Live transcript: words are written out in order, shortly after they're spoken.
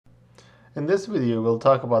In this video, we'll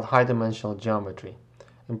talk about high-dimensional geometry.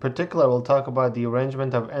 In particular, we'll talk about the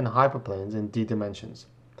arrangement of n hyperplanes in d dimensions.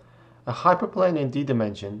 A hyperplane in d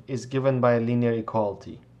dimension is given by a linear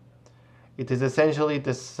equality. It is essentially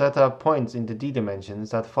the set of points in the d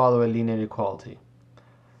dimensions that follow a linear equality.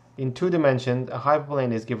 In 2 dimensions, a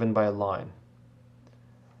hyperplane is given by a line.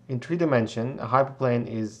 In 3 dimensions, a hyperplane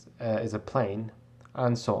is a plane,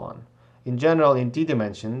 and so on. In general, in d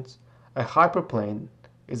dimensions, a hyperplane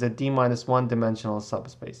is a d-1 dimensional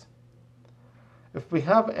subspace. If we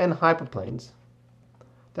have n hyperplanes,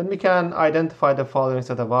 then we can identify the following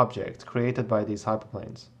set of objects created by these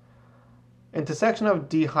hyperplanes. Intersection of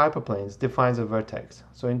d hyperplanes defines a vertex.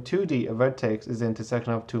 So in 2D, a vertex is the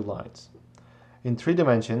intersection of 2 lines. In 3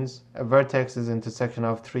 dimensions, a vertex is the intersection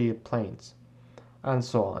of 3 planes, and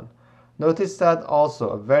so on. Notice that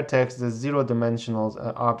also a vertex is a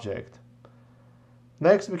 0-dimensional object.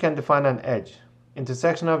 Next, we can define an edge.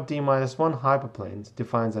 Intersection of d-1 hyperplanes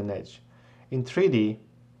defines an edge. In 3D,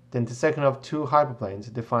 the intersection of 2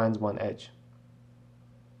 hyperplanes defines one edge.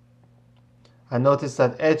 And notice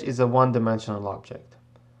that edge is a 1-dimensional object.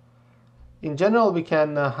 In general, we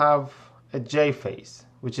can have a j-face,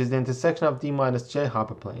 which is the intersection of d-j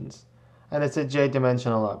hyperplanes, and it's a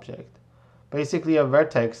j-dimensional object. Basically, a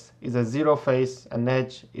vertex is a 0 face, an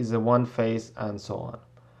edge is a 1 face, and so on.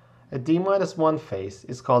 A d-1 face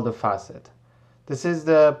is called a facet. This is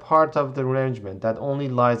the part of the arrangement that only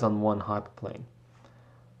lies on one hyperplane.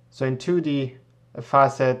 So in 2D, a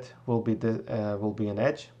facet will be an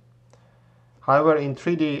edge. However, in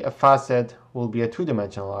 3D, a facet will be a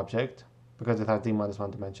 2-dimensional object because it has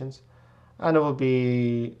d-1 dimensions, and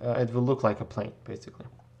it will look like a plane basically.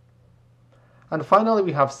 And finally,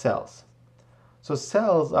 we have cells. So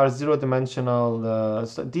cells are 0-dimensional,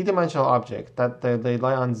 d-dimensional objects that they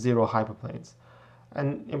lie on 0 hyperplanes.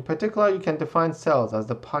 And in particular, you can define cells as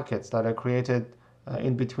the pockets that are created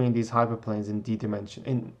in between these hyperplanes in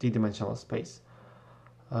d-dimensional space.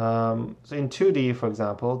 So in 2D, for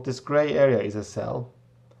example, this gray area is a cell.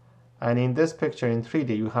 And in this picture in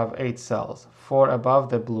 3D, you have 8 cells, 4 above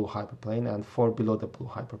the blue hyperplane and 4 below the blue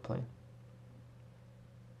hyperplane.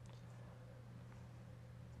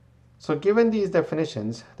 So given these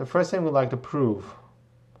definitions, the first thing we'd like to prove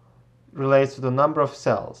relates to the number of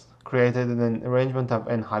cells created in an arrangement of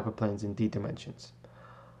n hyperplanes in d dimensions.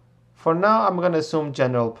 For now, I'm going to assume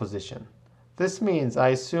general position. This means I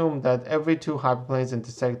assume that every 2 hyperplanes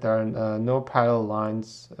intersect, there are no parallel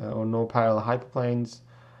lines or no parallel hyperplanes,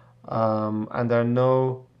 and there are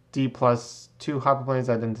no d plus 2 hyperplanes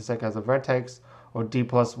that intersect as a vertex, or d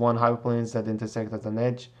plus 1 hyperplanes that intersect as an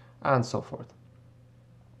edge, and so forth.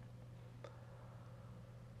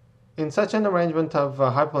 In such an arrangement of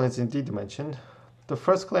hyperplanes in d dimension, the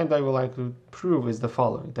first claim that I would like to prove is the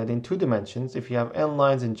following, that in 2 dimensions, if you have n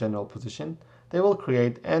lines in general position, they will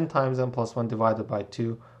create n times n plus 1 divided by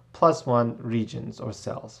 2 plus 1 regions or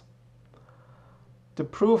cells. The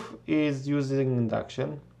proof is using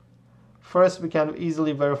induction. First, we can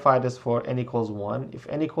easily verify this for n equals 1. If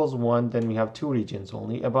n equals 1, then we have 2 regions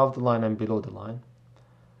only, above the line and below the line.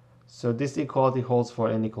 So this equality holds for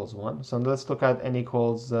n equals 1. So let's look at n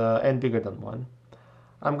equals n bigger than 1.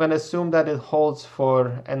 I'm going to assume that it holds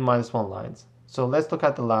for n minus 1 lines. So let's look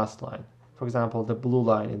at the last line. For example, the blue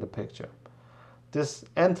line in the picture. This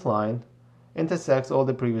nth line intersects all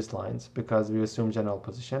the previous lines because we assume general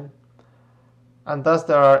position. And thus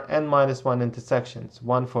there are n minus 1 intersections,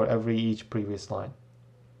 1 for each previous line.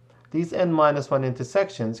 These n minus 1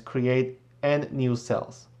 intersections create n new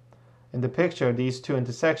cells. In the picture, these 2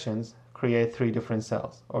 intersections create 3 different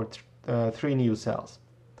cells, or 3 new cells.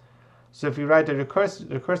 So if you write a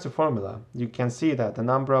recursive formula, you can see that the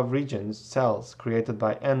number of regions, cells, created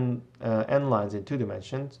by n lines in 2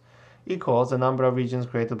 dimensions equals the number of regions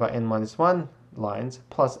created by n minus 1 lines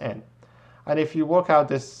plus n. And if you work out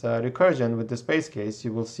this recursion with the space case,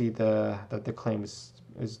 you will see that the claim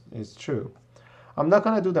is true. I'm not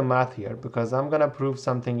going to do the math here because I'm going to prove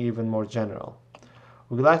something even more general.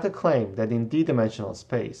 We like to claim that in d-dimensional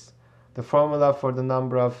space, the formula for the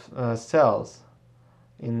number of cells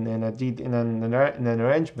in an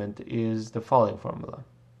arrangement is the following formula.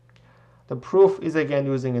 The proof is again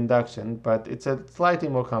using induction, but it's slightly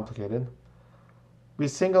more complicated. We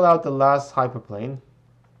single out the last hyperplane,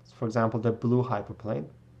 for example, the blue hyperplane.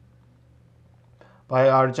 By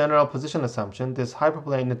our general position assumption, this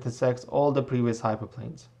hyperplane intersects all the previous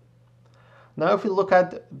hyperplanes. Now if we look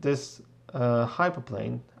at this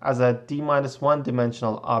hyperplane as a d-1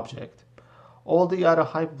 dimensional object, all the other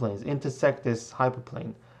hyperplanes intersect this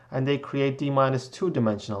hyperplane and they create d-2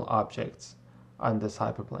 dimensional objects on this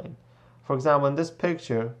hyperplane. For example, in this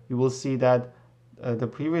picture, you will see that the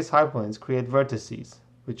previous hyperplanes create vertices,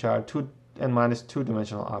 which are n-2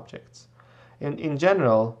 dimensional objects. In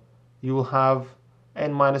general, you will have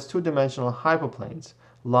n-2 dimensional hyperplanes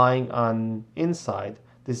lying on inside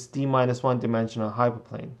this d-1 dimensional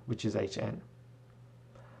hyperplane, which is Hn.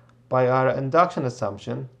 By our induction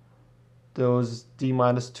assumption, those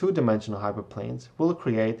d-2 dimensional hyperplanes will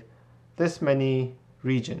create this many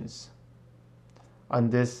regions on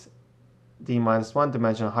this d-1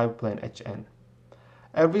 dimensional hyperplane Hn.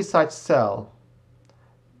 Every such cell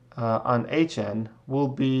on Hn will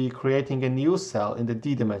be creating a new cell in the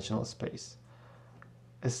d-dimensional space.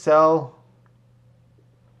 A cell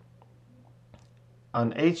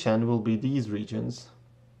on Hn will be these regions,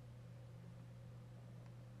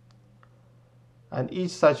 and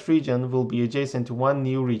each such region will be adjacent to one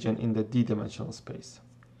new region in the d-dimensional space.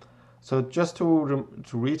 So just to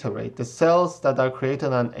reiterate, the cells that are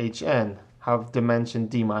created on Hn have dimension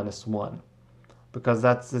d-1, because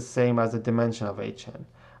that's the same as the dimension of Hn.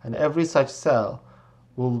 And every such cell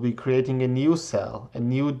will be creating a new cell, a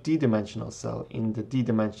new d-dimensional cell in the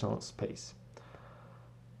d-dimensional space.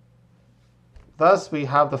 Thus, we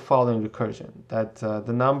have the following recursion, that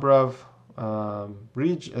the number of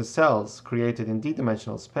cells created in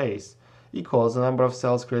d-dimensional space equals the number of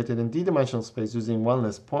cells created in d-dimensional space using one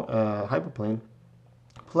less hyperplane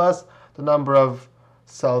plus the number of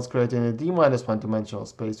cells created in a d-1 dimensional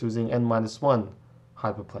space using n-1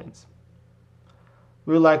 hyperplanes.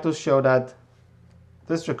 We would like to show that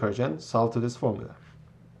this recursion solved to this formula.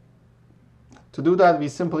 To do that, we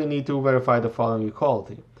simply need to verify the following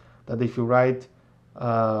equality, that if you write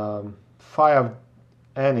phi of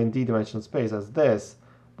n in d-dimensional space as this,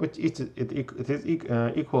 which it is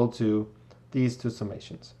equal to these two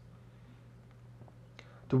summations.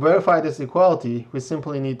 To verify this equality, we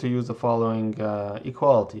simply need to use the following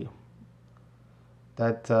equality.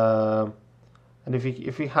 That and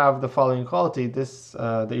if we have the following equality,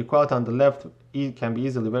 the equality on the left can be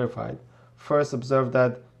easily verified. First, observe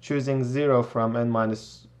that choosing 0 from n-1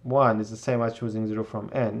 is the same as choosing 0 from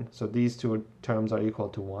n, so these two terms are equal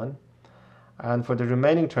to 1. And for the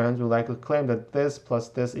remaining terms, we like to claim that this plus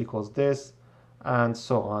this equals this, and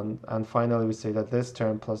so on. And finally, we say that this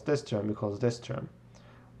term plus this term equals this term,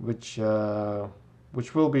 which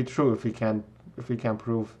will be true if we can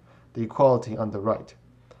prove the equality on the right.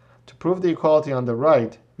 To prove the equality on the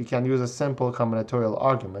right, we can use a simple combinatorial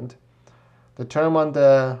argument. The term on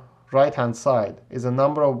the right-hand side is a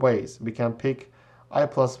number of ways we can pick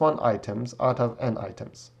i+1 items out of n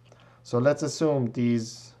items. So let's assume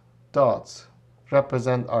these dots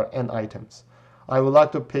represent our n items. I would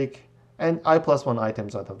like to pick i+1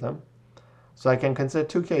 items out of them. So I can consider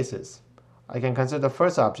two cases. I can consider the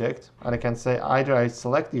first object, and I can say either I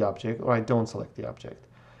select the object or I don't select the object.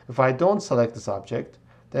 If I don't select this object,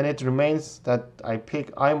 then it remains that I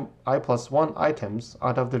pick i+1 items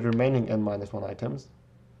out of the remaining n-1 items.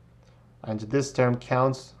 And this term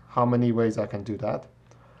counts how many ways I can do that.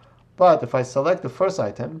 But if I select the first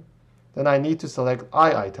item, then I need to select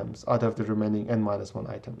I items out of the remaining n-1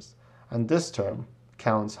 items. And this term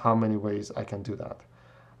counts how many ways I can do that.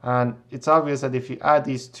 And it's obvious that if you add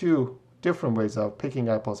these two different ways of picking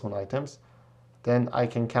i+1 items, then I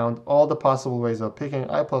can count all the possible ways of picking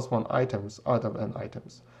i+1 items out of n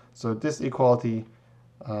items. So this equality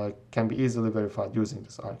can be easily verified using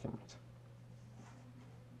this argument.